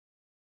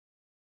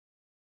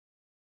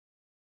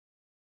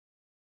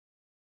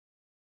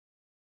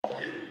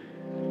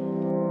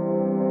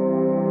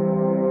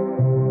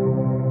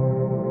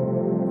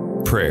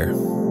Prayer.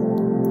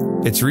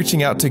 It's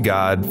reaching out to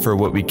God for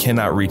what we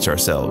cannot reach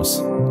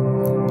ourselves.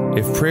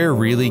 If prayer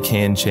really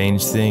can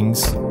change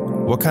things,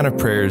 what kind of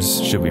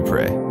prayers should we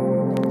pray?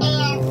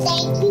 And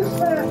thank you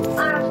for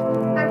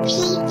our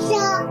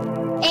pizza,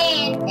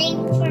 and thank you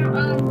for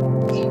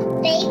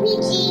baby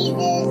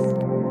Jesus.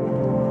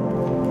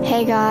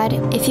 Hey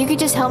God, if you could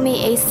just help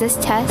me ace this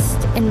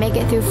test and make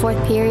it through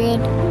fourth period,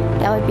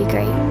 that would be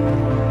great.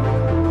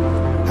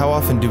 How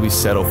often do we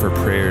settle for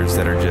prayers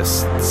that are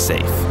just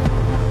safe?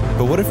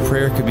 But what if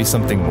prayer could be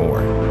something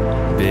more?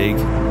 Big,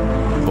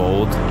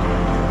 bold,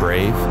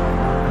 brave?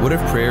 What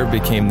if prayer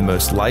became the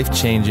most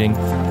life-changing,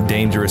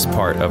 dangerous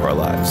part of our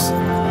lives?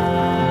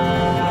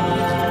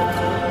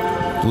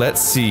 Let's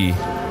see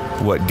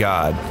what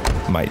God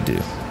might do.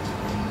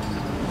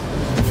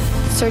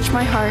 Search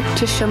my heart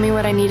to show me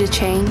what I need to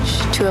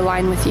change to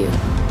align with you.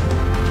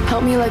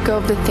 Help me let go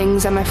of the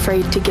things I'm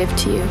afraid to give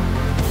to you.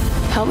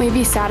 Help me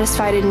be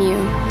satisfied in you,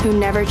 who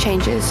never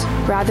changes,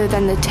 rather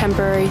than the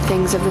temporary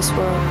things of this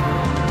world.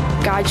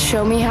 God,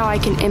 show me how I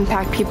can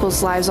impact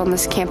people's lives on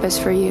this campus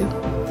for you.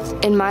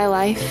 In my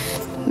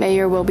life, may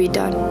your will be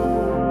done.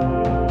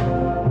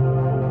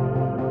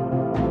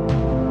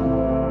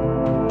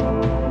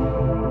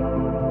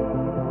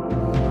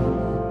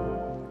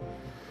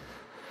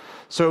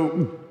 So,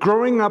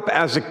 growing up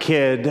as a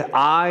kid,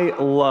 I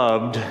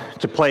loved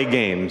to play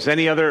games.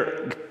 Any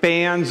other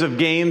fans of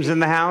games in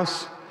the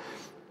house?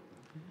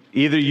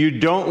 Either you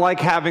don't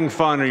like having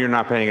fun or you're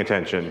not paying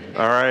attention,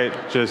 all right?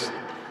 Just,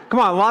 come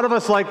on, a lot of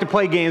us like to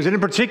play games. And in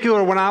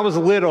particular, when I was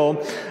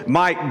little,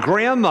 my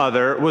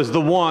grandmother was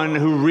the one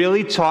who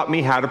really taught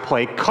me how to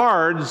play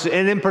cards.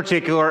 And in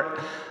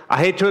particular, I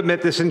hate to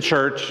admit this in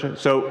church,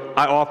 so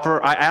I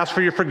ask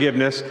for your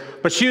forgiveness,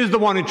 but she was the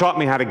one who taught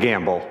me how to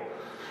gamble,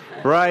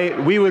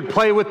 right? We would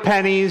play with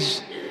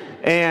pennies,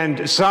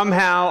 and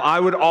somehow I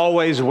would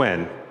always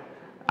win.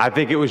 I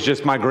think it was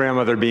just my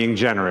grandmother being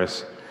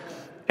generous.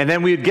 And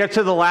then we'd get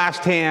to the last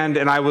hand,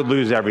 and I would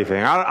lose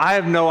everything. I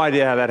have no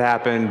idea how that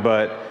happened,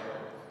 but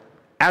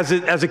as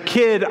a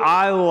kid,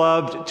 I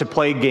loved to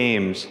play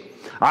games.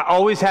 I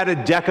always had a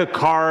deck of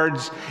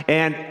cards,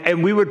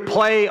 and we would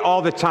play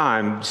all the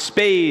time.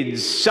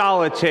 Spades,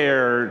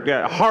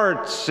 solitaire,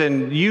 hearts,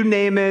 and you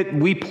name it,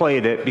 we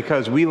played it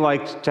because we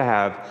liked to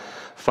have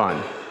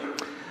fun.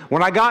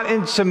 When I got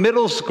into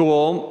middle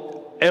school,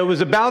 it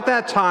was about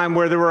that time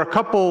where there were a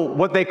couple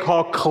what they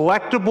call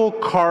collectible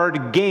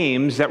card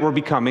games that were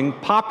becoming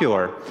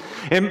popular.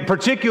 In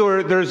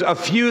particular, there's a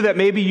few that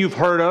maybe you've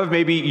heard of,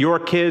 maybe your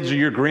kids or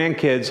your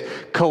grandkids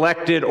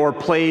collected or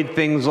played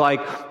things like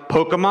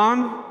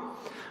Pokemon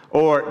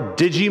or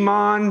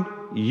Digimon,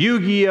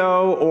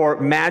 Yu-Gi-Oh,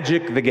 or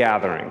Magic the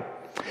Gathering.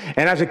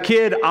 And as a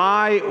kid,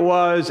 I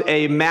was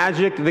a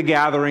Magic the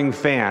Gathering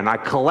fan. I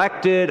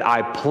collected,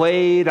 I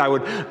played, I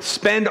would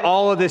spend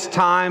all of this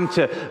time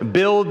to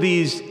build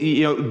these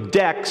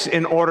decks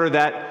in order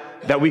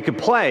that we could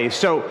play.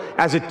 So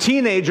as a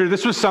teenager,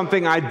 this was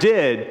something I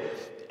did.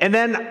 And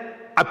then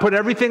I put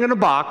everything in a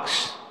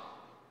box,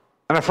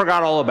 and I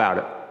forgot all about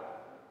it.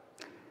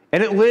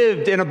 And it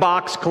lived in a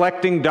box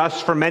collecting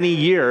dust for many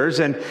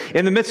years. And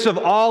in the midst of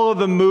all of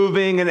the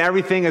moving and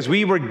everything, as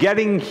we were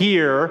getting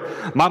here,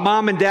 my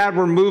mom and dad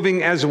were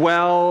moving as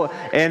well.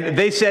 And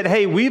they said,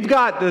 hey, we've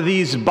got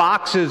these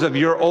boxes of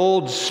your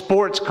old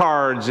sports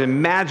cards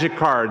and Magic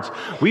cards.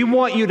 We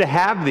want you to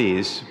have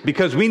these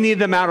because we need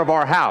them out of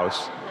our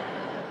house.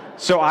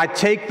 So I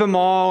take them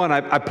all and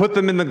I put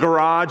them in the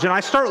garage and I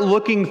start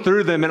looking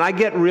through them and I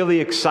get really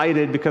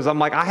excited because I'm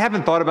like, I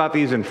haven't thought about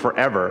these in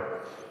forever.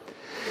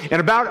 And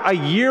about a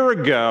year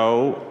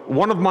ago,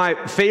 one of my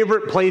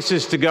favorite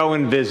places to go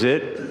and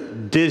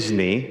visit,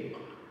 Disney,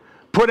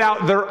 put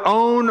out their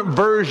own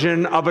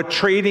version of a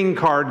trading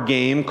card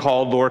game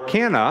called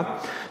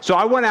Lorcana. So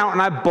I went out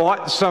and I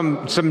bought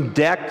some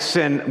decks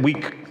and we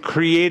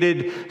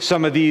created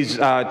some of these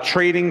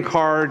trading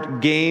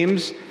card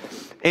games.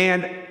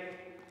 And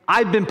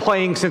I've been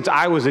playing since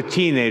I was a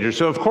teenager.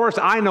 So of course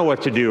I know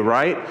what to do,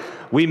 right?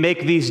 We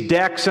make these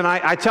decks and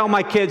I tell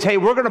my kids, hey,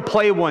 we're going to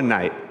play one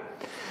night.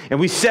 And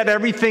we set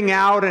everything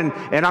out, and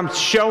I'm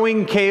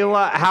showing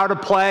Kayla how to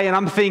play, and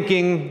I'm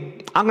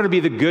thinking, I'm going to be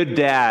the good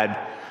dad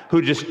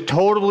who just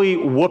totally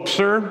whoops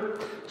her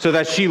so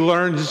that she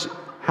learns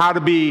how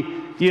to be,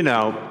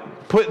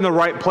 put in the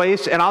right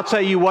place. And I'll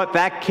tell you what,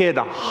 that kid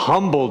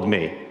humbled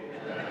me.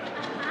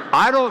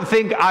 I don't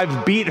think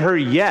I've beat her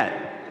yet.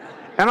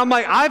 And I'm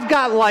like, I've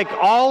got like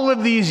all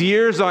of these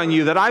years on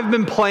you that I've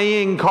been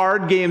playing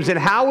card games, and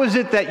how is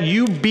it that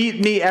you beat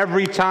me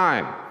every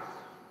time?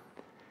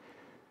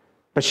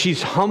 But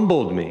she's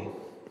humbled me.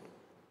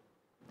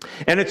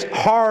 And it's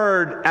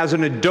hard as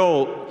an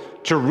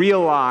adult to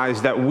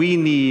realize that we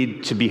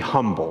need to be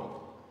humble.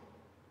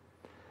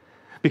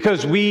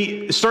 Because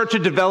we start to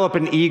develop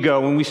an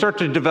ego, and we start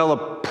to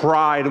develop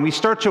pride, and we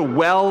start to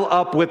well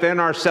up within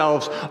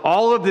ourselves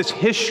all of this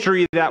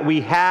history that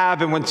we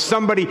have. And when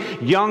somebody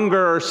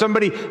younger or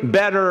somebody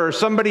better or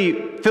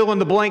somebody fill in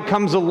the blank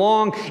comes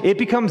along, it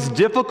becomes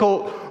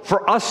difficult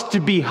for us to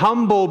be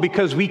humble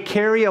because we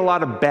carry a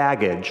lot of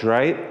baggage,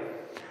 right?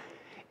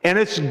 And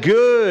it's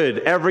good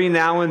every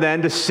now and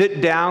then to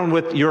sit down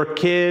with your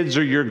kids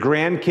or your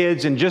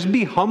grandkids and just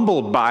be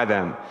humbled by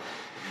them,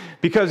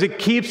 because it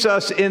keeps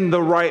us in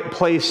the right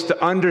place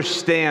to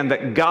understand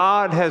that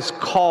God has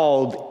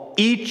called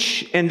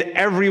each and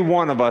every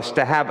one of us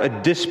to have a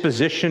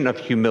disposition of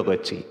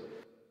humility.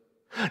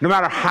 No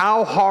matter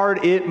how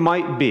hard it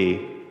might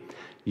be,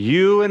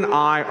 you and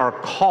I are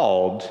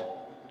called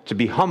to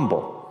be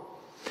humble.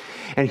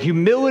 And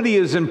humility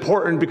is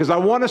important because I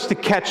want us to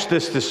catch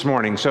this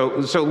morning. So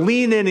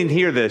lean in and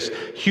hear this.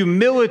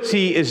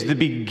 Humility is the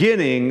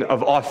beginning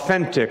of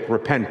authentic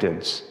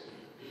repentance.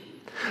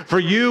 For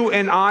you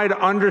and I to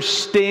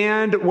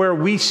understand where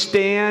we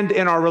stand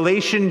in our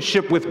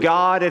relationship with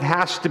God, it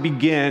has to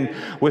begin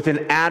with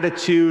an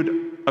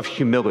attitude of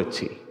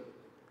humility,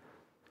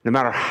 no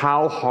matter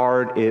how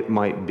hard it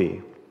might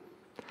be.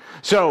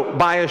 So,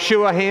 by a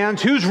show of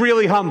hands, who's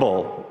really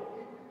humble?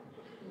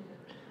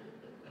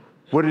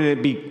 Wouldn't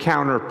it be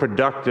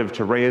counterproductive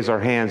to raise our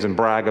hands and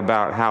brag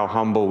about how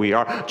humble we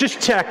are? Just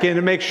check in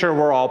and make sure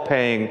we're all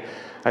paying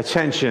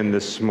attention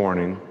this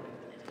morning.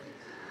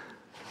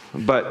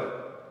 But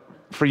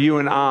for you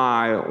and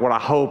I, what I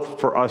hope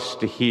for us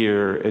to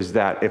hear is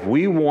that if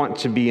we want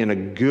to be in a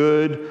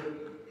good,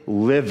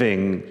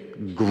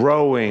 living,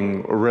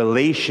 growing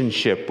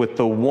relationship with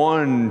the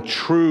one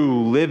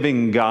true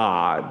living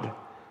God,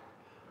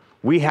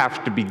 we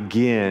have to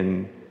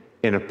begin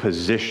in a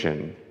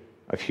position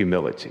of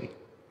humility.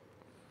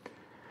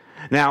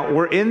 Now,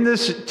 we're in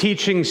this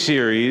teaching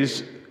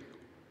series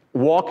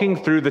walking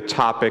through the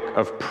topic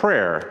of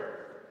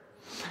prayer.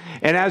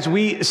 And as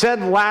we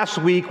said last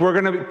week, we're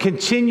going to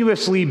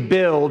continuously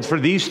build for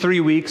these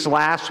 3 weeks,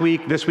 last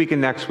week, this week, and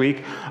next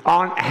week,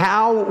 on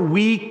how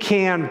we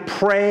can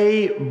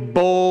pray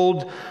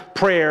bold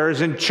prayers.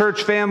 And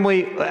church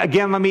family,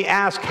 again, let me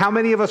ask, how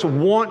many of us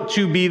want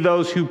to be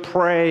those who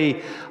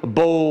pray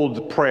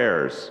bold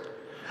prayers?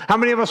 How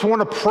many of us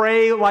want to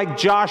pray like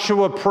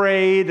Joshua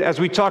prayed, as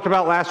we talked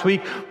about last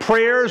week?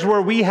 Prayers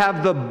where we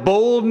have the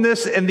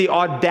boldness and the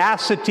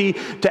audacity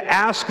to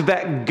ask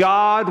that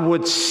God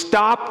would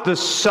stop the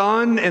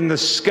sun and the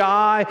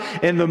sky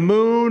and the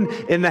moon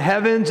in the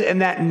heavens,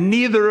 and that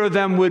neither of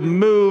them would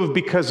move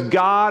because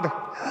God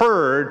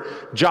heard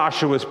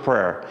Joshua's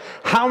prayer.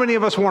 How many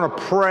of us want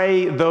to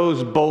pray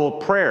those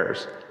bold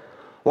prayers?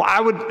 Well,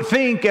 I would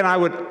think and I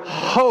would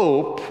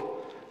hope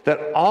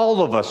that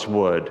all of us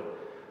would.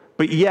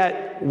 But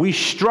yet we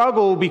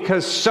struggle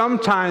because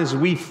sometimes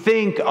we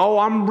think, oh,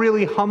 I'm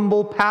really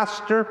humble,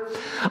 Pastor.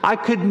 I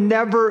could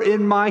never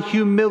in my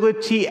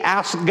humility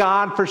ask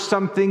God for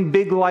something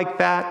big like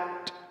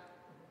that.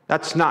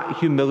 That's not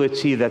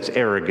humility, that's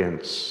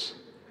arrogance.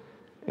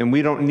 And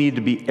we don't need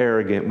to be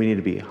arrogant, we need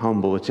to be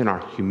humble. It's in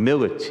our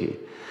humility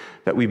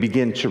that we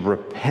begin to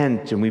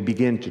repent and we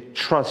begin to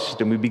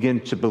trust and we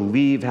begin to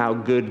believe how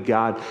good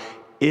God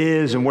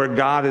is and where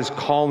God is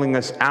calling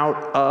us out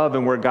of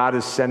and where God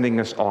is sending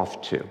us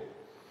off to.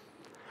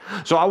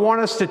 So I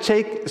want us to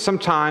take some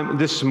time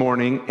this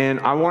morning and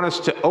I want us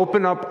to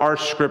open up our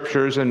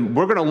scriptures, and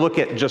we're going to look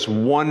at just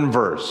one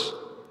verse.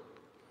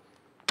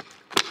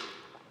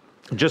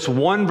 Just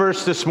one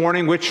verse this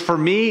morning, which for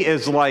me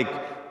is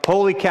like,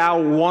 holy cow,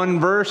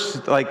 one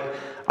verse. Like,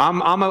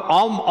 I'm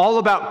all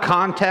about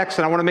context,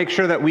 and I want to make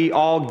sure that we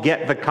all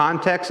get the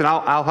context, and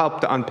I'll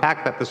help to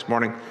unpack that this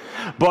morning.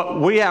 But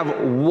we have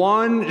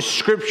one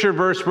scripture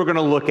verse we're going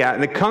to look at,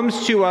 and it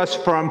comes to us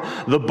from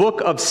the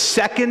book of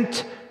 2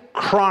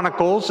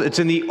 Chronicles. It's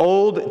in the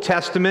Old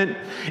Testament.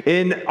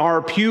 In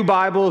our Pew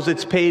Bibles,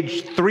 it's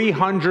page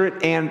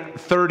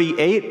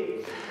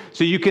 338.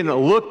 So you can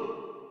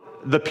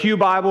look the Pew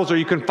Bibles, or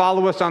you can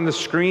follow us on the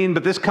screen,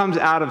 but this comes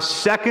out of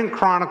 2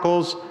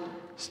 Chronicles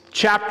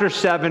chapter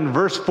 7,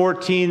 verse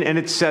 14, and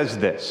it says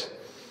this.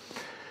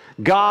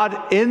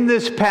 God, in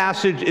this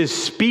passage, is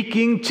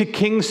speaking to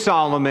King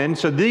Solomon.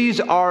 So these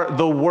are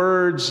the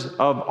words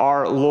of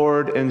our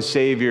Lord and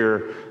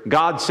Savior.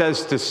 God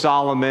says to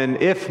Solomon,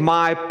 if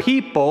my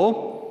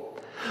people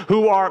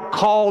who are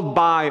called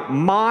by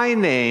my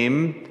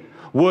name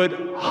would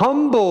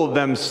humble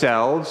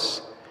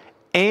themselves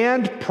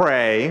and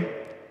pray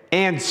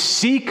and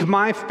seek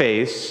my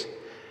face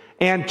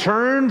and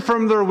turn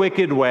from their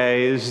wicked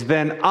ways,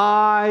 then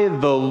I,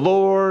 the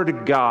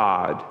Lord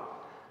God,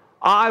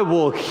 I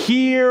will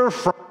hear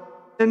from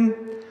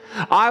heaven,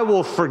 I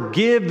will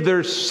forgive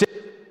their sin,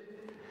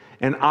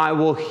 and I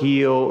will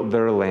heal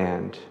their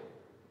land.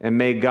 And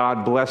may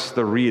God bless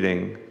the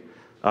reading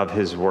of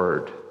his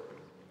word.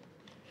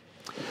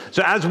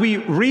 So as we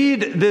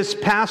read this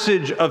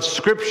passage of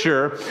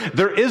Scripture,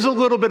 there is a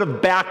little bit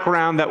of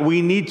background that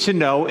we need to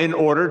know in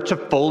order to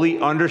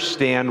fully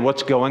understand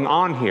what's going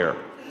on here.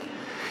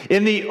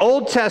 In the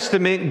Old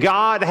Testament,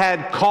 God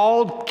had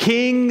called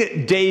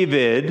King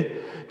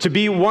David to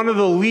be one of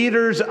the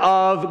leaders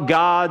of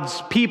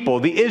God's people,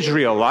 the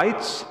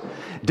Israelites.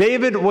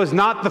 David was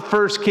not the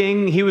first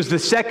king, he was the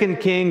second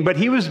king, but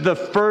he was the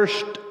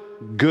first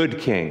good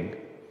king.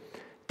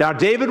 Now,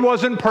 David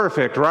wasn't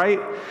perfect, right?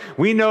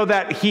 We know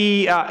that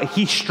he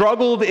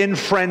struggled in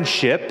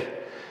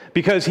friendship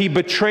because he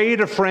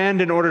betrayed a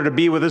friend in order to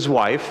be with his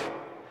wife.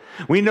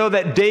 We know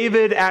that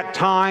David at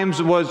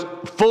times was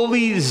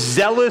fully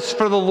zealous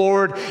for the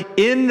Lord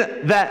in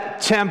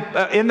that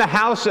in the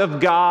house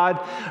of God,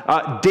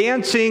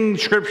 dancing,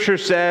 Scripture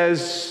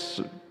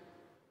says,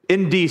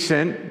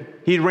 indecent.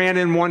 He ran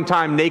in one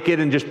time naked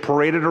and just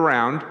paraded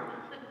around.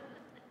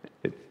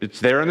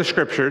 It's there in the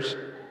Scriptures.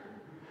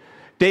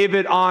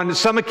 David on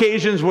some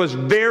occasions was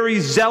very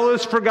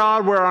zealous for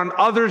God, where on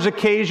others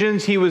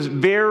occasions he was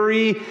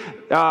very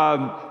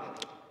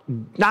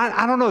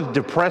I don't know if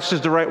depressed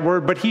is the right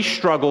word, but he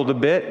struggled a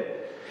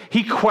bit.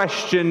 He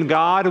questioned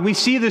God, and we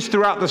see this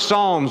throughout the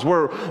Psalms,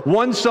 where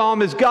one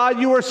psalm is, God,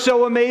 you are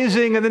so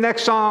amazing, and the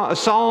next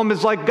psalm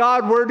is like,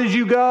 God, where did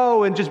you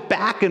go? And just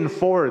back and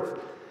forth.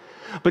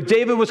 But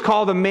David was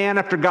called a man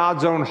after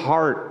God's own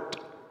heart.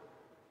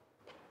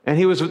 And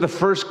he was the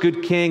first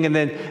good king, and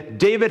then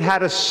David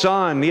had a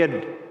son. He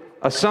had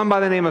a son by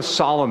the name of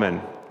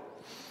Solomon.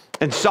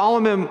 And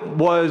Solomon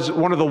was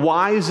one of the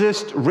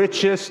wisest,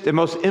 richest, and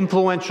most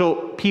influential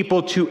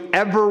people to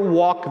ever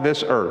walk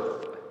this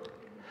earth.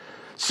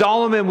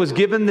 Solomon was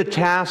given the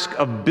task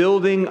of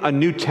building a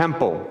new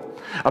temple,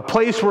 a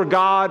place where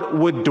God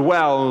would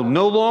dwell.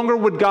 No longer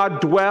would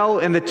God dwell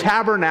in the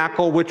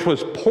tabernacle, which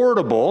was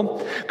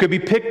portable, could be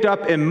picked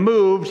up and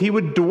moved. He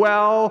would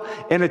dwell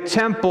in a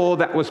temple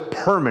that was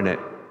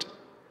permanent.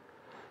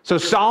 So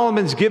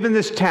Solomon's given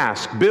this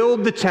task,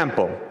 build the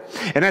temple.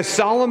 And as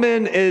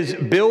Solomon is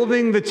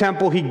building the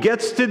temple, he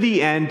gets to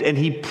the end and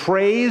he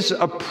prays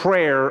a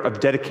prayer of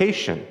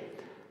dedication.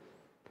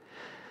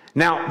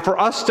 Now, for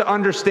us to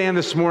understand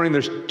this morning,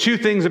 there's two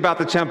things about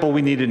the temple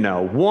we need to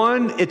know.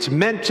 One, it's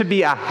meant to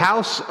be a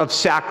house of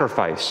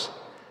sacrifice.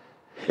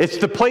 It's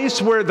the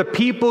place where the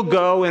people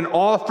go and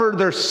offer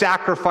their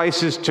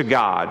sacrifices to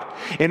God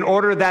in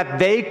order that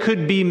they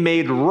could be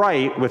made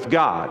right with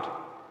God.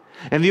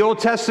 In the Old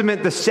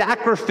Testament, the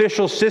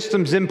sacrificial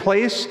system's in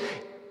place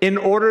in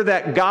order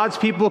that God's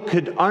people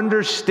could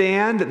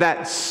understand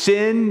that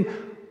sin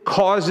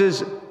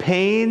causes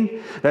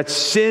pain, that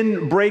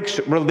sin breaks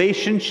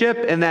relationship,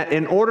 and that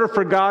in order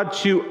for God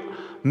to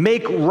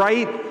make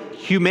right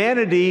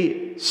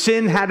humanity,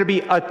 sin had to be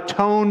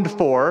atoned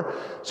for.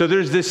 So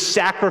there's this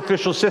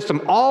sacrificial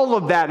system. All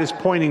of that is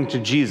pointing to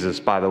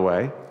Jesus, by the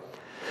way.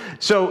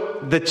 So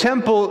the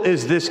temple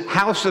is this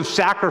house of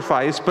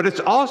sacrifice, but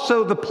it's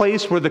also the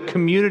place where the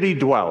community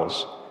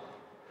dwells.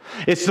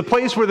 It's the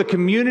place where the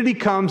community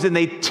comes and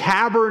they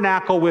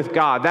tabernacle with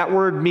God. That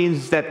word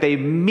means that they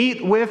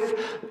meet with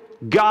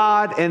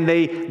God and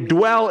they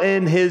dwell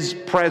in His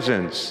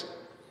presence.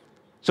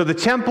 So the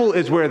temple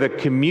is where the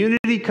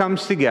community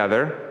comes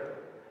together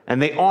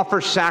and they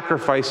offer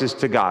sacrifices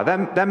to God.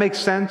 That makes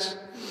sense?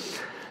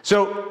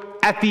 So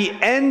at the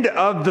end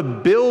of the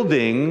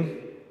building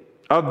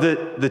of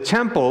the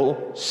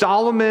temple,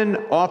 Solomon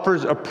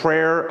offers a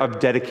prayer of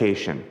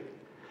dedication.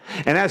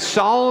 And as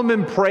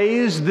Solomon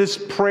prays this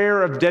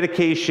prayer of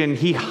dedication,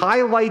 he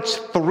highlights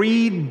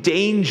three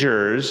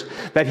dangers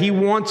that he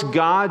wants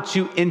God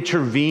to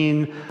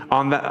intervene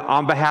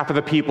on behalf of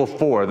the people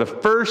for. The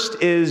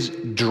first is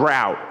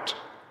drought.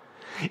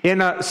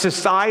 In a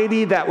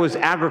society that was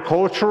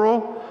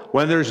agricultural,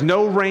 when there's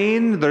no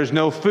rain, there's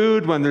no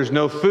food. When there's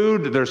no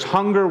food, there's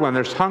hunger. When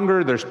there's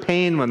hunger, there's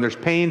pain. When there's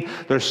pain,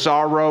 there's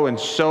sorrow, and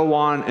so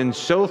on and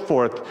so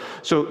forth.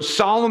 So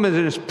Solomon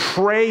is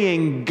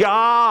praying,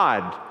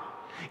 God,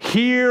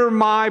 hear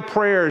my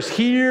prayers.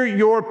 Hear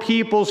your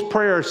people's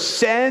prayers.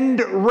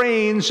 Send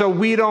rain so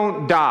we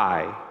don't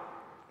die.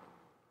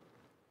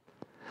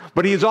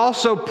 But he's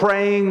also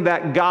praying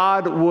that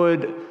God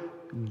would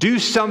do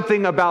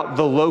something about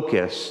the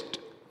locust.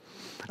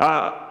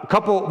 A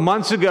couple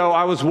months ago,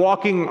 I was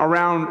walking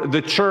around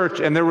the church,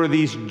 and there were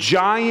these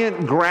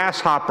giant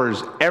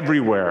grasshoppers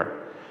everywhere.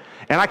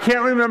 And I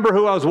can't remember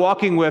who I was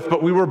walking with,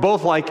 but we were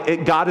both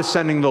like, God is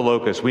sending the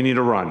locusts. We need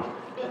to run.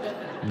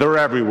 They're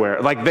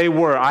everywhere. Like they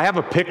were. I have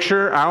a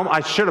picture.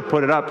 I should have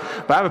put it up.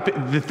 But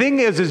the thing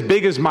is as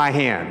big as my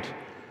hand.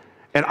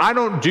 And I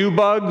don't do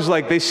bugs.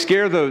 Like they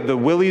scare the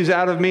willies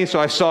out of me. So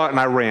I saw it and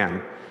I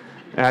ran.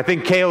 And I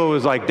think Kayla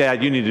was like,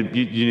 Dad, you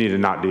need to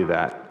not do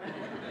that.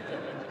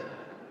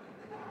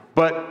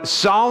 But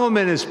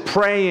Solomon is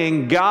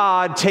praying,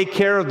 God, take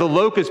care of the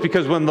locusts,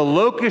 because when the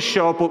locusts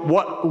show up,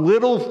 what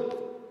little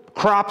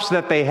crops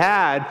that they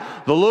had,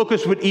 the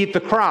locusts would eat the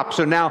crops.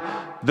 So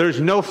now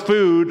there's no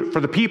food for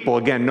the people.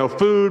 Again, no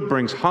food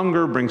brings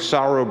hunger, brings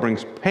sorrow,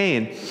 brings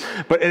pain.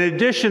 But in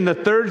addition, the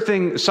third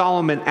thing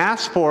Solomon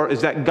asked for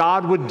is that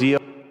God would deal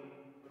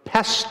with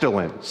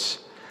pestilence.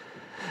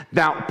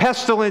 Now,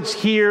 pestilence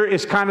here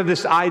is kind of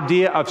this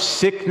idea of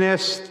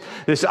sickness,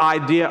 this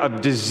idea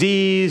of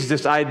disease,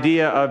 this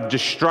idea of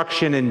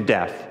destruction and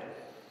death.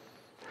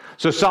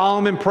 So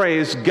Solomon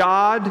prays,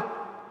 God,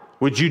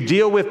 would you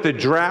deal with the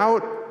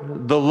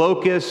drought, the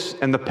locusts,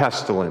 and the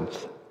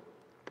pestilence?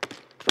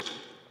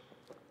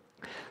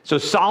 So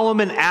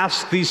Solomon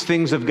asks these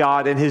things of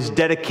God in his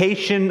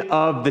dedication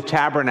of the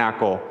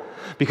tabernacle.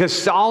 Because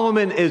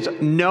Solomon is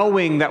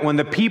knowing that when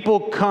the people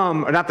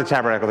come, or not the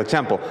tabernacle, the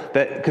temple,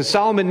 because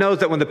Solomon knows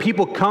that when the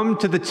people come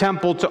to the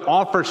temple to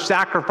offer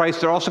sacrifice,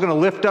 they're also going to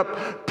lift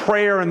up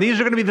prayer, and these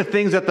are going to be the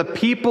things that the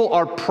people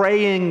are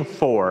praying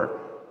for.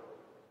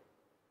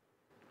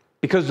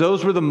 Because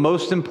those were the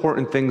most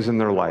important things in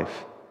their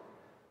life.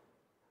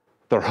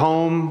 Their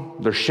home,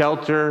 their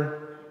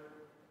shelter,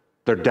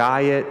 their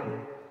diet,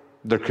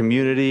 their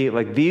community,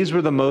 like these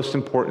were the most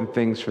important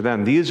things for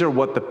them. These are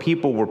what the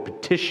people were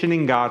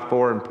petitioning God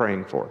for and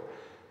praying for.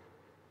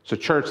 So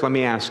church, let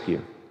me ask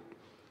you,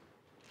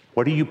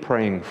 what are you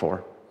praying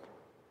for?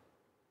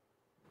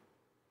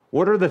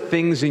 What are the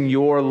things in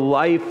your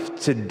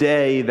life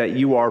today that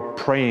you are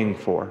praying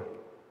for?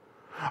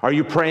 Are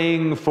you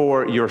praying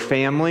for your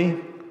family?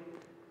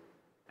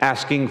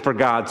 Asking for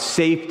God's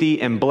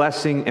safety and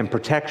blessing and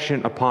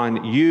protection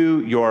upon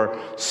you, your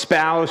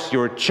spouse,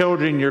 your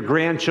children, your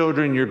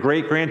grandchildren, your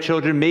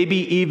great-grandchildren, maybe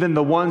even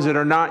the ones that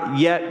are not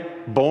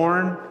yet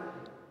born?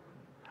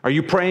 Are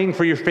you praying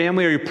for your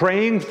family? Are you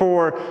praying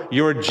for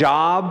your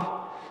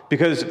job?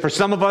 Because for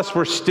some of us,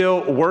 we're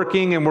still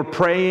working and we're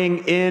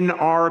praying in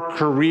our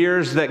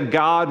careers that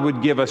God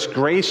would give us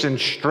grace and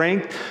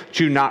strength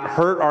to not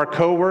hurt our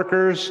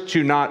coworkers,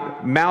 to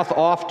not mouth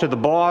off to the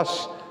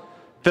boss,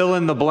 fill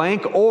in the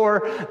blank,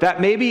 or that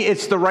maybe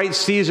it's the right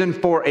season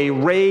for a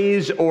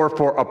raise or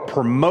for a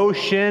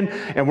promotion,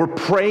 and we're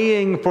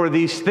praying for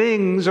these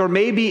things. Or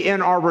maybe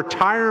in our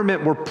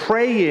retirement, we're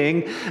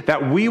praying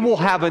that we will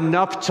have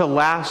enough to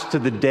last to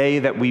the day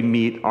that we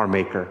meet our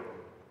Maker.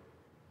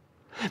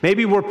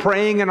 Maybe we're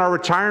praying in our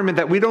retirement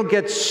that we don't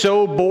get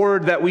so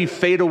bored that we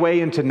fade away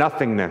into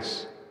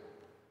nothingness.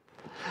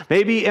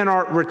 Maybe in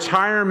our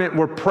retirement,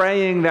 we're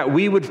praying that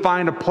we would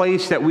find a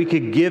place that we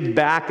could give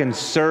back and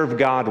serve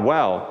God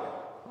well.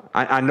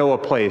 I know a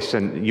place,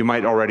 and you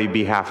might already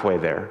be halfway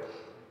there.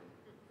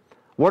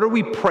 What are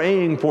we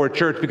praying for,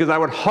 church? Because I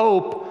would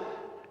hope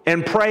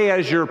and pray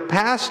as your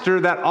pastor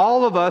that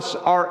all of us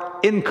are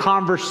in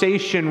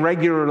conversation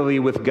regularly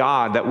with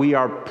God, that we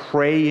are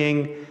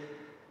praying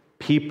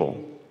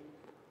people.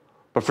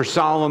 But for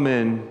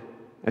Solomon,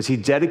 as he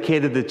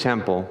dedicated the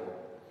temple,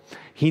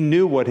 he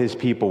knew what his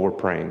people were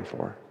praying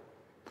for.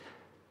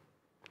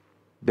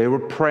 They were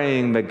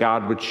praying that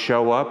God would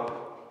show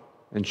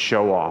up and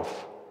show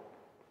off.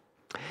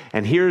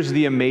 And here's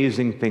the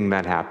amazing thing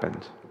that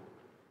happened.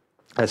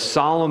 As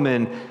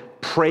Solomon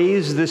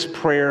prays this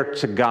prayer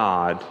to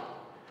God,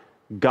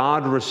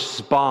 God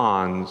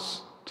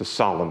responds to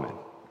Solomon.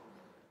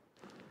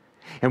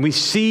 And we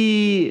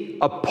see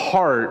a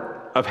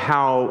part of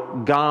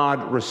how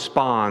God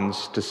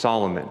responds to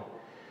Solomon.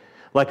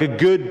 Like a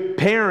good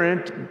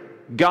parent,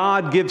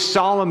 God gives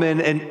Solomon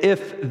an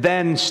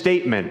if-then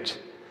statement.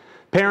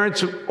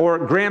 Parents or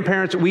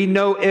grandparents, we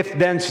know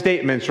if-then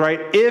statements, right?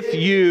 If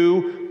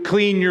you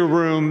clean your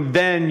room,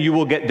 then you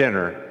will get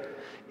dinner.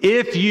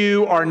 If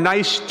you are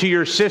nice to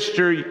your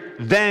sister,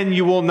 then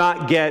you will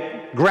not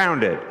get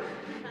grounded.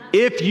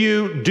 If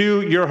you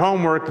do your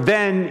homework,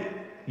 then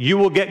you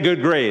will get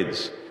good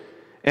grades.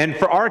 And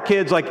for our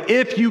kids, like,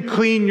 if you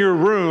clean your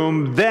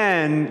room,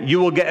 then you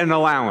will get an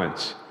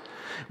allowance.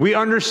 We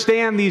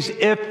understand these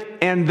if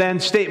and then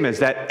statements,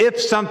 that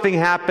if something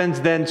happens,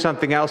 then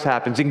something else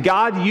happens. And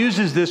God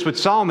uses this with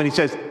Solomon. He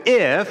says,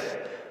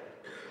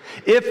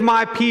 if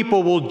my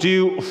people will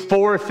do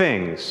 4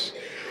 things,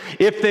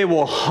 if they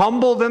will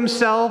humble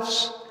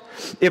themselves,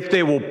 if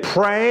they will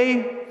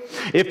pray,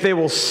 if they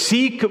will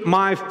seek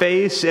my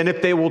face, and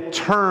if they will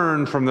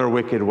turn from their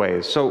wicked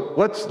ways. So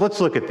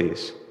let's look at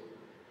these.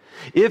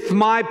 If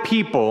my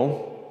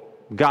people,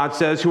 God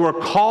says, who are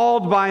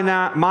called by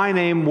my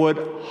name would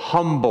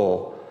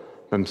humble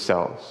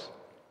themselves.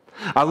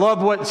 I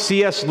love what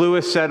C.S.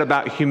 Lewis said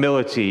about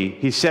humility.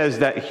 He says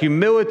that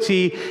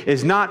humility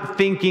is not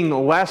thinking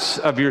less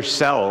of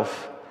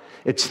yourself,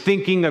 it's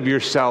thinking of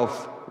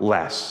yourself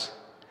less.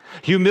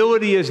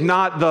 Humility is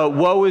not the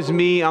woe is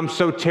me, I'm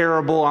so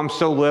terrible, I'm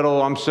so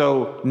little, I'm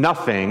so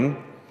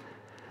nothing.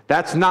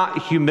 That's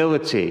not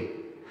humility.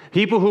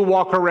 People who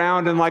walk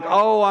around and like,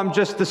 oh, I'm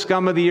just the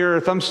scum of the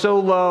earth, I'm so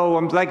low,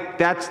 I'm like,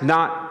 that's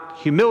not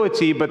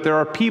humility, but there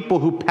are people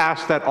who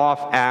pass that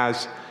off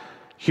as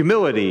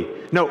humility.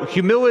 No,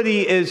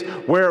 humility is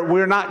where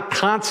we're not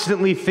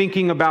constantly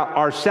thinking about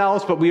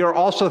ourselves, but we are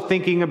also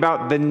thinking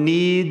about the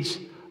needs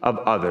of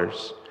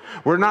others.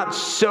 We're not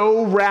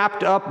so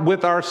wrapped up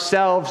with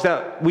ourselves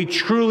that we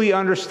truly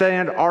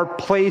understand our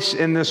place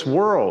in this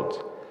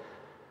world.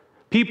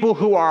 People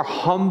who are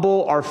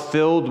humble are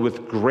filled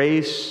with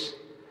grace.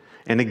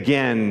 And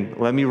again,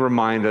 let me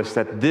remind us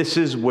that this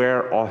is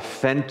where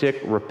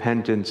authentic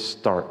repentance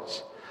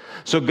starts.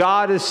 So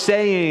God is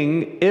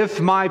saying,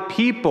 if my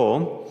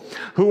people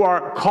who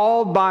are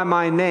called by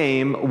my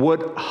name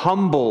would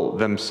humble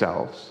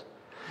themselves.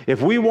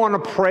 If we want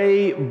to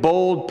pray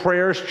bold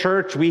prayers,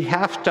 church, we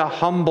have to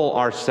humble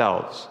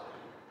ourselves.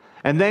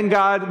 And then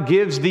God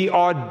gives the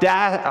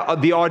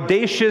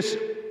audacious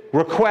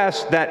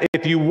request that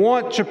if you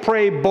want to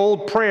pray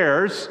bold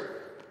prayers,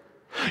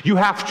 you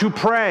have to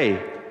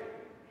pray.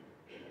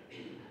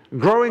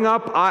 Growing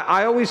up,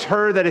 I always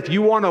heard that if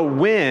you want to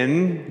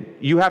win,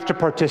 you have to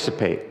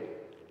participate.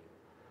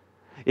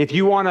 If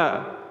you want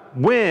to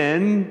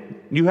win,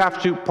 you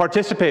have to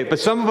participate. But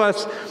some of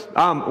us,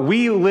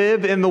 we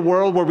live in the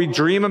world where we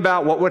dream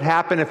about what would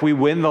happen if we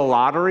win the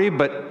lottery,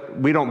 but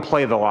we don't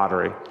play the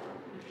lottery.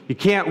 You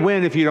can't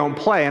win if you don't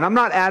play. And I'm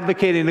not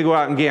advocating to go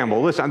out and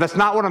gamble. Listen, that's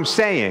not what I'm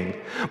saying.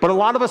 But a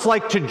lot of us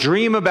like to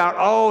dream about,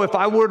 oh, if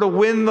I were to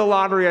win the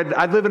lottery,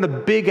 I'd live in a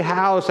big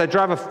house, I'd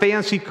drive a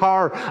fancy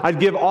car, I'd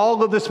give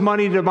all of this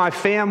money to my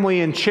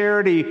family and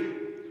charity.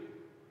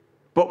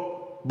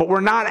 But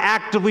we're not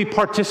actively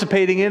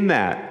participating in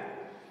that.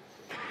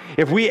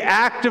 If we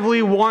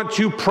actively want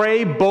to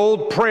pray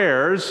bold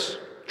prayers,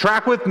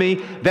 track with me,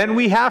 then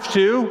we have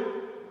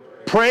to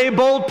pray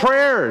bold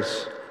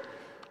prayers.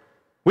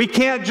 We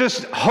can't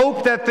just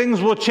hope that things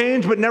will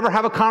change but never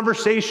have a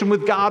conversation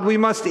with God. We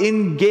must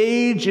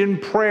engage in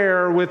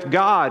prayer with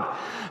God.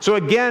 So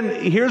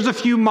again, here's a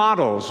few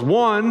models.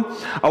 One,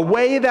 a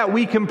way that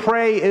we can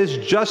pray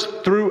is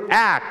just through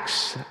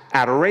acts.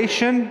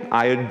 Adoration,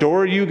 I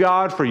adore you,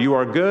 God, for you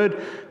are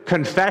good.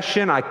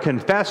 Confession, I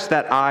confess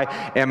that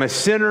I am a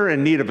sinner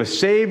in need of a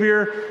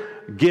Savior.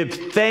 Give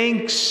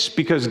thanks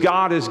because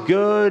God is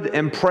good.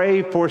 And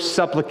pray for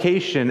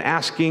supplication,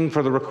 asking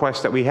for the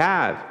requests that we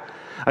have.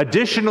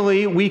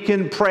 Additionally, we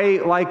can pray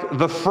like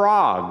the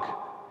frog.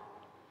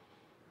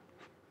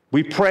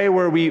 We pray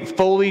where we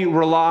fully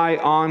rely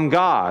on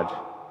God.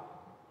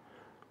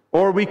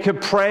 Or we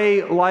could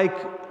pray like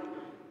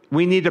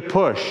we need to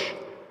push.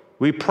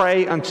 We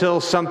pray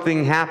until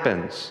something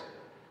happens.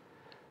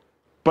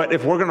 But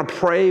if we're going to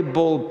pray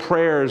bold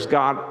prayers,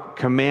 God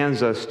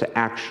commands us to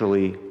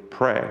actually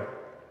pray.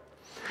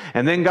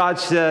 And then God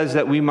says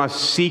that we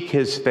must seek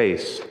His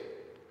face.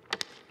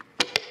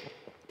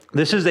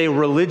 This is a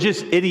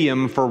religious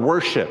idiom for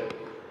worship.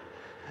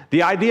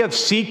 The idea of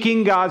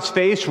seeking God's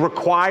face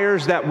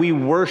requires that we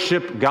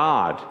worship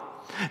God.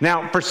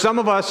 Now, for some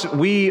of us,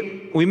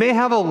 we may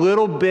have a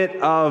little bit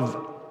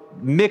of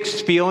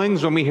mixed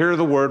feelings when we hear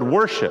the word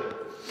worship.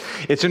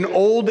 It's an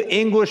old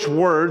English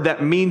word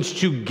that means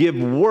to give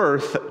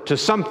worth to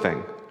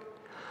something.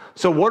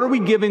 So what are we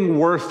giving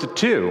worth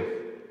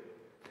to?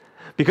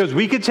 Because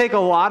we could take a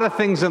lot of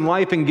things in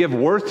life and give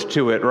worth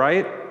to it,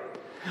 right?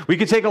 We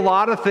could take a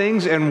lot of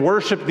things and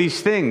worship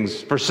these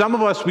things. For some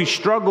of us, we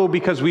struggle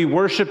because we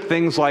worship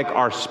things like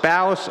our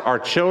spouse, our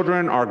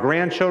children, our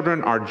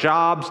grandchildren, our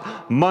jobs,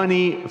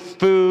 money,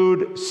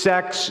 food,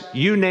 sex,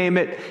 you name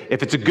it.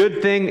 If it's a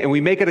good thing and we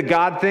make it a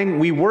God thing,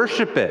 we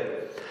worship it.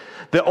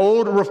 The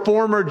old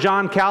reformer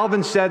John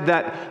Calvin said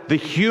that the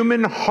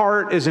human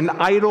heart is an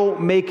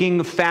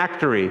idol-making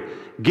factory.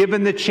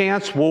 Given the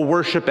chance, we'll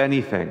worship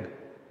anything.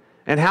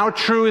 And how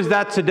true is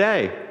that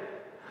today?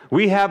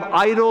 We have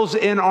idols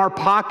in our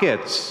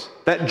pockets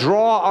that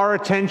draw our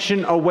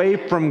attention away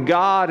from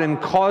God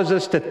and cause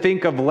us to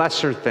think of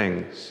lesser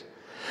things.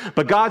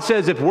 But God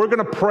says if we're going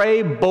to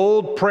pray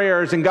bold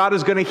prayers, and God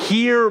is going to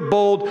hear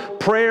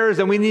bold prayers,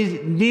 then we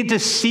need to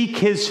seek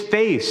His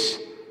face.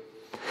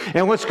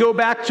 And let's go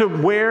back to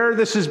where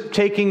this is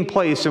taking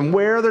place and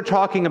where they're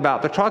talking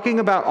about. They're talking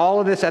about all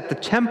of this at the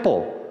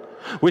temple.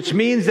 Which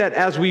means that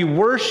as we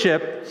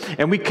worship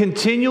and we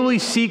continually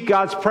seek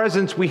God's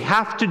presence, we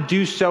have to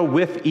do so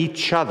with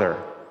each other.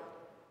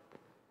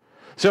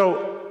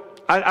 So,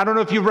 I don't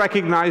know if you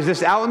recognize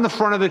this. Out in the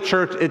front of the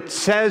church, it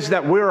says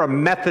that we're a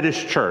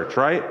Methodist church,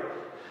 right?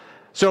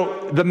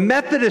 So, the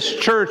Methodist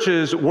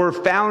churches were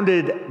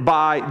founded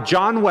by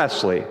John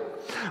Wesley.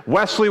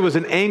 Wesley was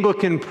an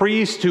Anglican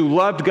priest who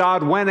loved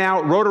God, went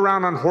out, rode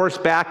around on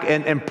horseback,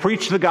 and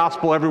preached the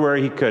gospel everywhere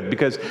he could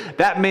because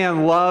that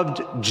man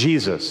loved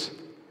Jesus.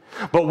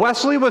 But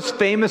Wesley was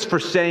famous for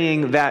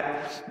saying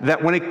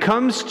that when it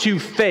comes to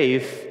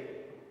faith,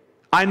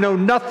 I know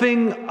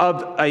nothing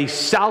of a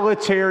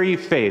solitary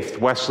faith,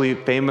 Wesley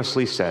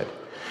famously said,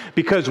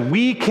 because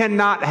we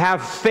cannot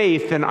have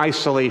faith in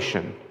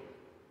isolation.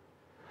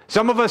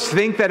 Some of us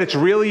think that it's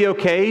really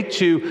okay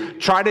to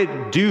try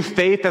to do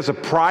faith as a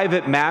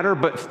private matter,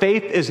 but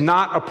faith is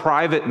not a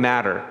private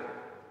matter.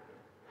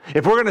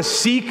 If we're going to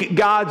seek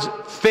God's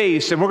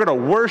face and we're going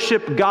to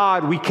worship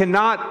God, we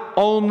cannot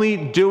only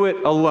do it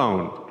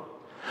alone.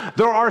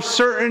 There are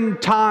certain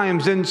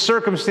times and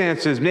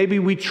circumstances, maybe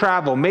we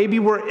travel, maybe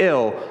we're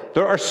ill.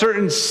 There are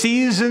certain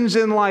seasons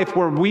in life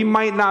where we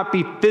might not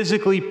be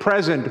physically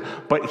present,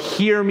 but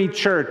hear me,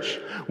 church.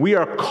 We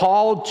are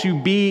called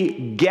to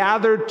be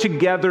gathered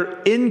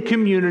together in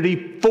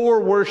community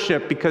for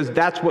worship because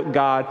that's what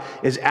God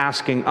is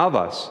asking of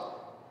us.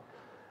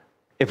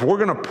 If we're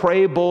going to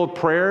pray bold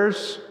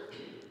prayers,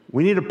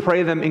 we need to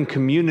pray them in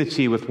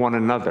community with one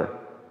another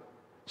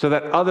so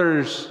that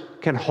others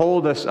can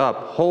hold us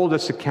up, hold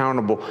us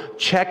accountable,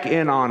 check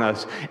in on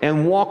us,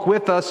 and walk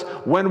with us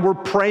when we're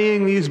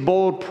praying these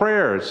bold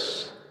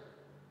prayers.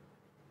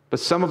 But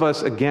some of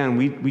us, again,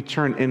 we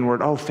turn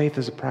inward. Oh, faith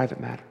is a private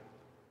matter.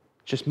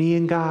 Just me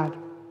and God.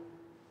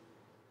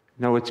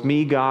 No, it's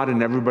me, God,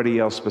 and everybody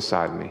else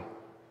beside me.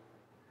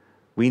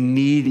 We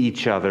need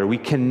each other. We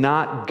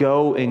cannot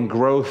go and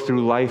grow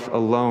through life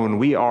alone.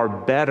 We are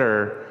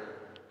better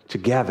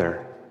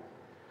together.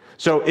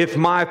 So if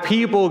my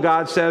people,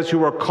 God says,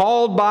 who are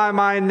called by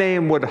my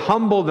name would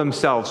humble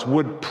themselves,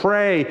 would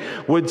pray,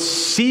 would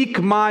seek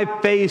my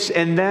face,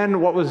 and then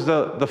what was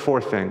the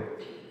fourth thing?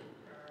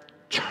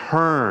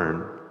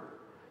 Turn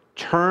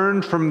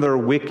from their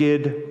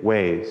wicked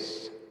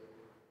ways.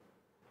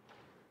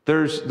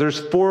 There's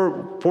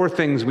four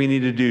things we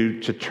need to do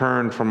to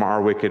turn from our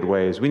wicked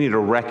ways. We need to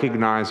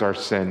recognize our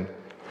sin.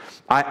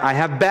 I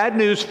have bad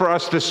news for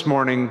us this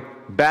morning.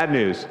 Bad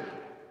news.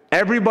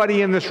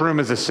 Everybody in this room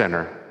is a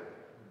sinner.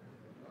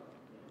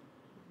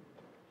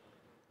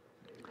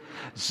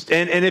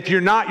 And if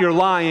you're not, you're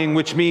lying,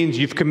 which means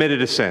you've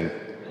committed a sin.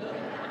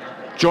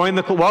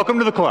 Welcome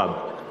to the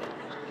club.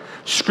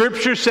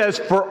 Scripture says,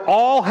 for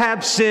all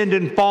have sinned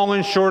and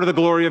fallen short of the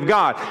glory of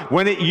God.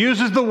 When it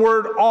uses the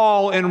word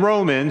all in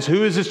Romans,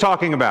 who is this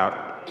talking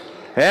about?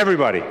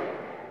 Everybody.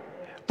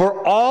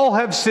 For all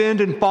have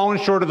sinned and fallen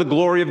short of the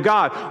glory of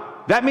God.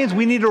 That means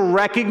we need to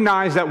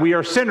recognize that we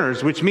are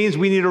sinners, which means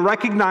we need to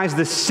recognize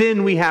the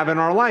sin we have in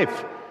our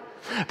life.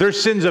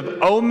 There's sins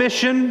of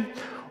omission,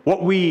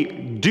 what we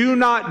do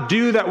not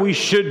do that we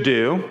should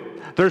do.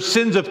 There's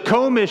sins of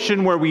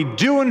commission where we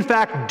do in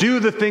fact do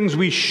the things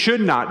we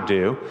should not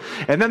do.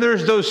 And then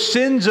there's those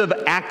sins of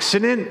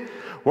accident,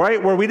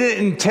 right? Where we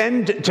didn't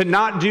intend to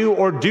not do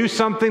or do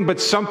something, but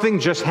something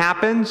just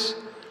happens.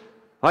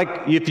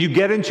 Like if you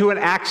get into an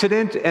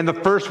accident and the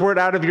first word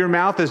out of your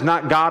mouth is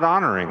not God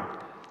honoring.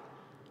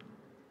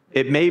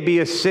 It may be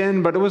a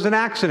sin, but it was an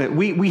accident.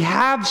 We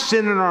have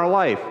sin in our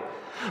life.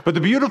 But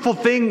the beautiful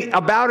thing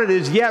about it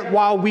is, yet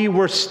while we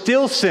were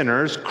still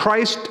sinners,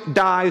 Christ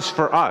dies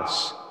for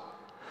us.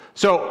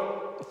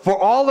 So, for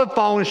all have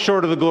fallen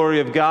short of the glory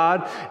of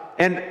God,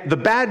 and the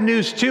bad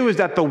news too is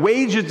that the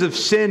wages of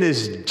sin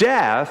is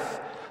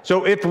death.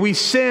 So if we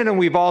sin, and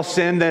we've all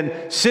sinned,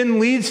 then sin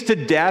leads to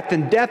death,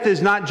 and death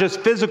is not just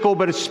physical,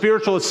 but it's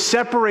spiritual. It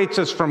separates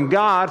us from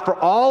God for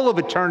all of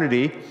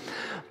eternity.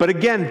 But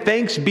again,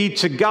 thanks be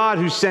to God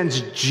who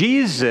sends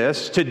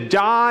Jesus to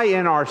die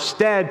in our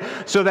stead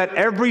so that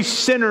every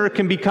sinner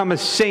can become a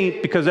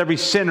saint, because every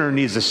sinner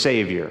needs a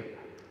Savior.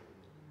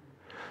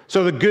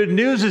 So the good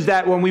news is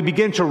that when we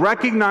begin to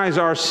recognize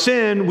our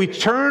sin, we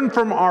turn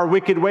from our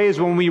wicked ways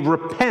when we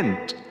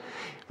repent.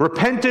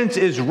 Repentance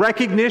is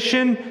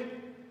recognition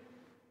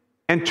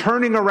and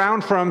turning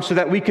around from, so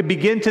that we could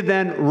begin to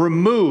then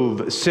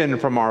remove sin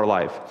from our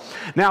life.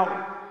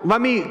 Now,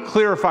 let me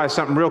clarify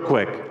something real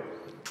quick.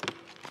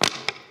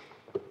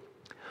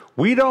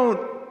 We don't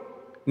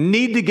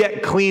need to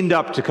get cleaned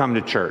up to come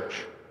to church.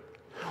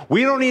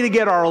 We don't need to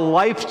get our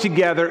life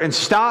together and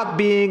stop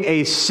being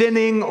a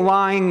sinning,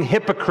 lying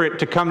hypocrite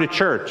to come to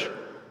church.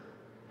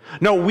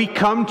 No, we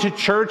come to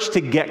church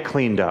to get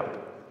cleaned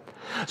up.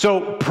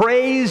 So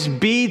praise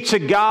be to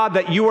God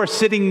that you are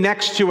sitting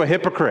next to a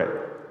hypocrite.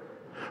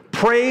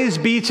 Praise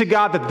be to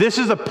God that this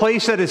is a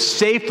place that is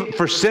safe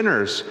for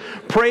sinners.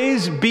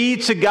 Praise be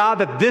to God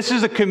that this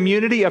is a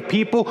community of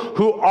people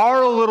who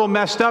are a little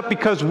messed up,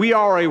 because we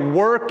are a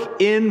work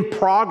in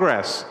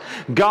progress.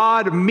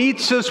 God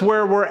meets us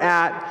where we're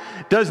at,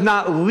 does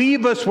not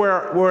leave us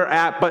where we're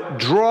at, but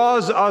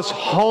draws us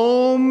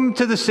home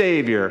to the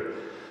Savior.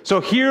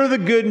 So hear the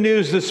good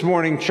news this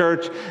morning,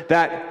 church,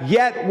 that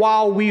yet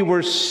while we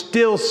were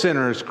still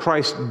sinners,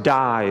 Christ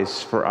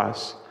dies for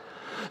us.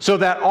 So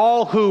that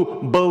all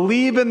who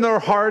believe in their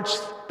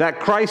hearts that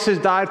Christ has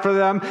died for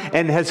them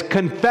and has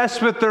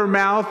confessed with their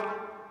mouth,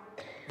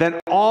 then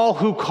all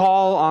who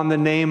call on the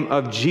name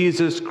of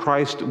Jesus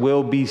Christ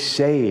will be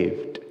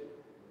saved.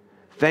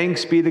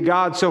 Thanks be to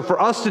God. So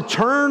for us to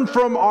turn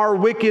from our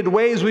wicked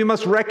ways, we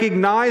must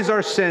recognize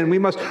our sin. We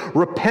must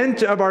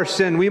repent of our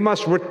sin. We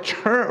must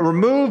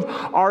remove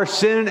our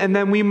sin, and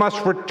then we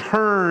must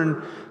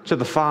return to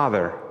the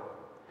Father.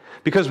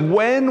 Because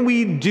when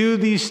we do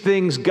these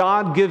things,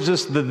 God gives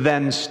us the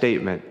then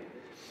statement.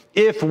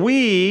 If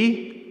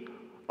we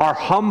are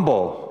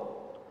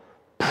humble,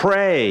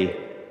 pray,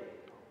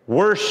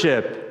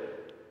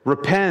 worship,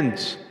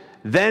 repent,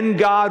 then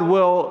God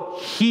will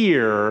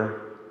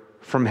hear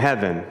from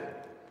heaven.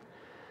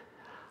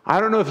 I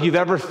don't know if you've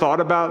ever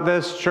thought about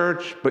this,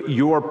 church, but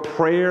your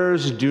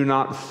prayers do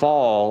not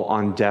fall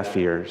on deaf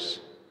ears.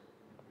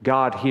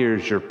 God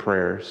hears your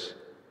prayers.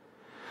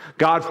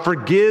 God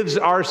forgives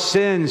our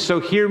sins. So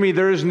hear me,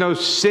 there is no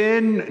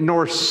sin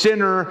nor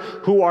sinner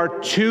who are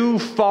too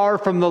far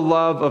from the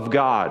love of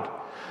God.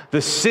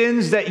 The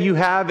sins that you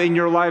have in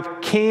your life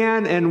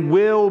can and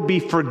will be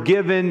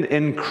forgiven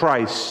in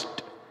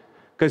Christ,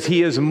 because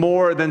He is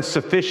more than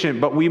sufficient.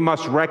 But we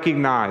must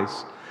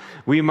recognize,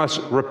 we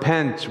must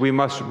repent, we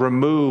must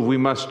remove, we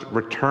must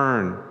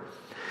return.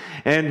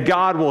 And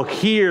God will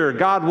hear,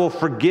 God will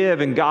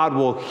forgive, and God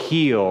will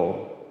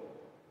heal.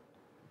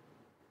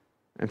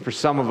 And for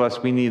some of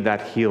us, we need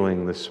that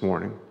healing this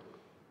morning.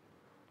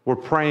 We're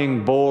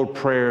praying bold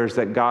prayers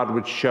that God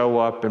would show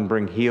up and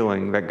bring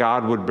healing, that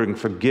God would bring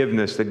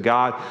forgiveness, that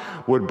God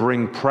would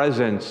bring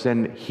presence.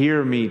 And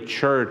hear me,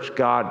 church,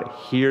 God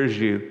hears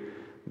you.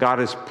 God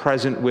is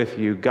present with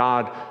you.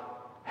 God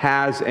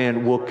has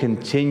and will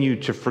continue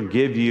to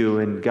forgive you,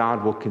 and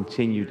God will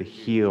continue to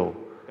heal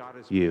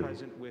you.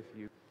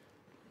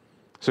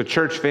 So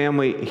church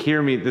family,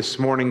 hear me this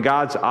morning.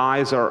 God's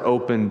eyes are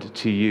opened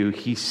to you.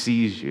 He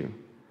sees you.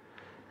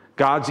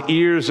 God's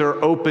ears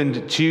are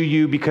opened to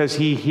you because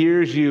he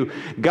hears you.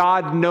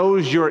 God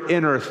knows your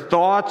inner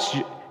thoughts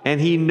and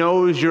he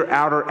knows your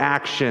outer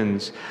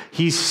actions.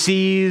 He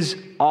sees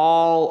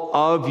all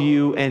of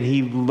you and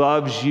he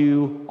loves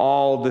you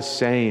all the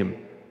same.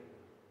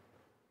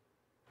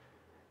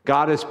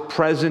 God is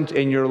present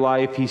in your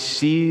life. He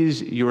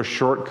sees your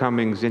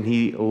shortcomings and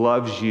he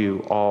loves you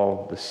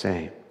all the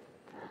same.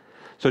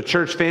 So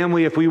church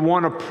family, if we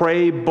want to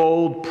pray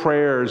bold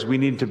prayers, we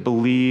need to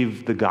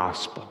believe the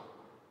gospel.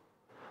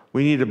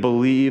 We need to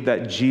believe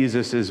that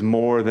Jesus is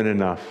more than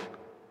enough,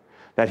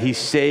 that he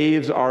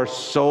saves our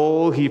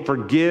soul, he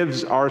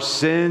forgives our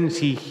sins,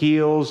 he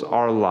heals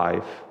our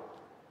life.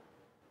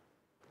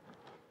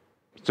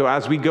 So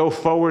as we go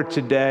forward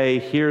today,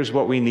 here's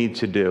what we need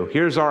to do.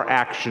 Here's our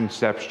action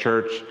steps,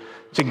 church.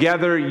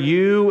 Together,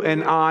 you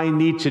and I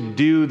need to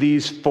do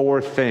these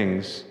 4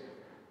 things.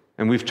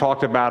 And we've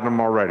talked about them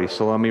already,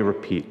 so let me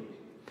repeat.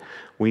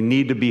 We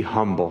need to be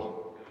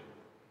humble.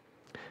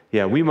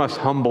 Yeah, we must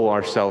humble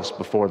ourselves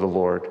before the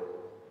Lord.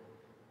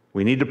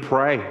 We need to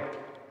pray.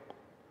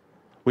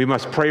 We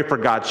must pray for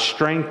God's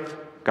strength,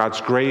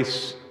 God's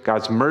grace,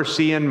 God's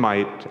mercy and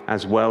might,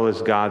 as well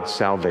as God's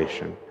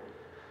salvation.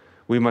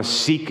 We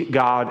must seek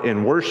God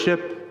in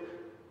worship,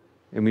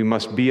 and we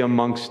must be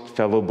amongst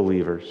fellow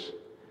believers.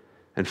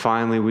 And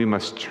finally, we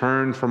must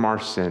turn from our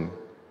sin.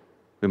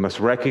 We must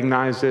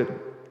recognize it,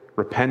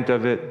 repent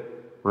of it,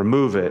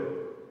 remove it,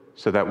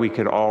 so that we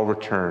can all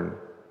return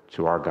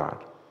to our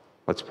God.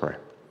 Let's pray.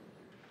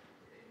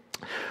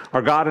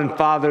 Our God and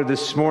Father,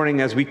 this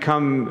morning as we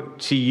come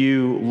to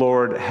you,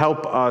 Lord,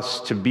 help us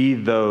to be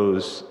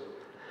those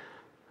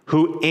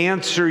who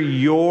answer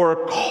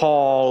your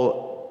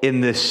call in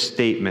this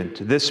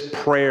statement, this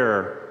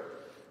prayer,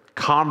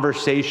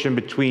 conversation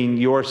between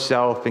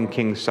yourself and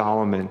King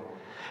Solomon.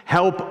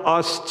 Help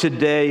us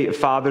today,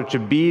 Father, to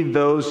be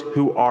those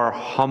who are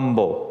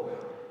humble.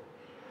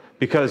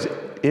 Because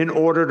in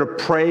order to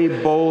pray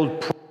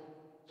bold prayers,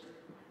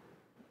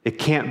 it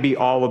can't be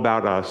all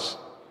about us.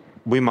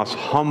 We must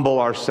humble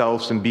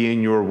ourselves and be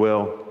in your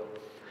will.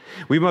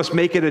 We must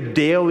make it a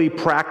daily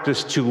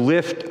practice to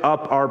lift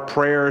up our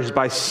prayers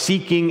by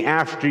seeking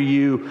after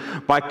you,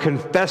 by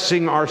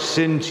confessing our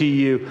sin to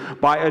you,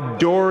 by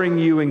adoring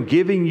you and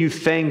giving you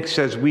thanks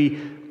as we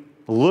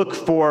look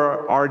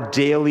for our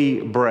daily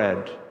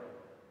bread.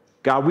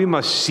 God, we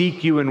must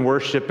seek you in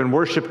worship, and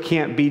worship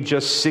can't be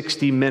just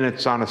 60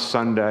 minutes on a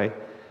Sunday.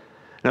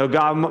 No,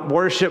 God,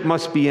 worship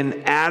must be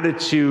an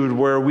attitude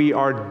where we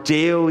are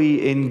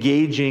daily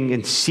engaging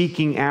and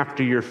seeking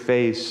after your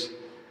face.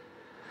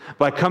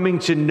 By coming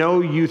to know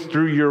you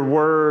through your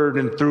word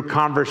and through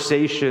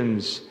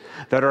conversations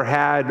that are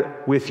had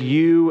with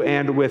you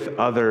and with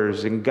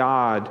others. And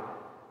God,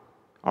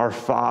 our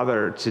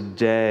Father,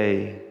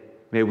 today,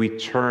 may we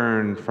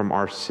turn from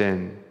our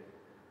sin.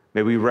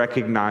 May we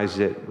recognize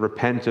it,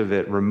 repent of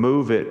it,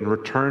 remove it, and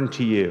return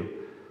to you.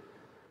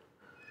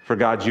 For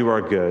God, you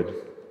are good.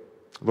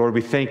 Lord,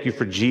 we thank you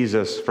for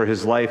Jesus, for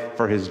his life,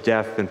 for his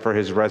death, and for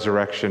his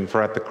resurrection.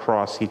 For at the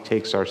cross, he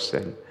takes our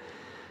sin.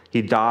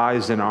 He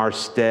dies in our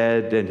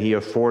stead, and he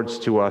affords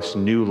to us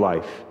new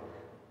life.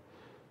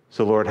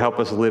 So, Lord, help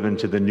us live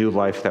into the new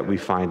life that we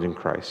find in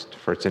Christ.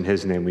 For it's in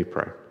his name we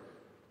pray.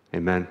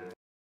 Amen.